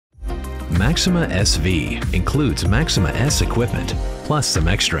Maxima SV includes Maxima S equipment, plus some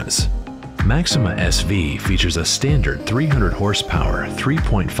extras. Maxima SV features a standard 300 horsepower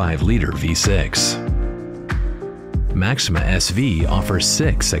 3.5-liter V6. Maxima SV offers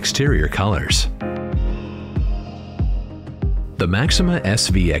 6 exterior colors. The Maxima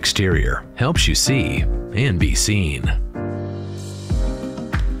SV exterior helps you see and be seen.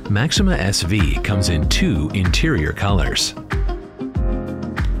 Maxima SV comes in 2 interior colors.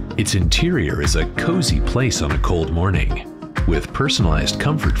 Its interior is a cozy place on a cold morning, with personalized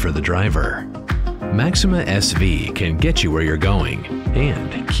comfort for the driver. Maxima SV can get you where you're going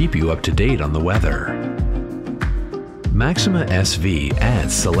and keep you up to date on the weather. Maxima SV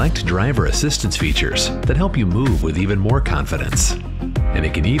adds select driver assistance features that help you move with even more confidence. And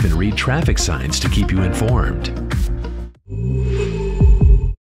it can even read traffic signs to keep you informed.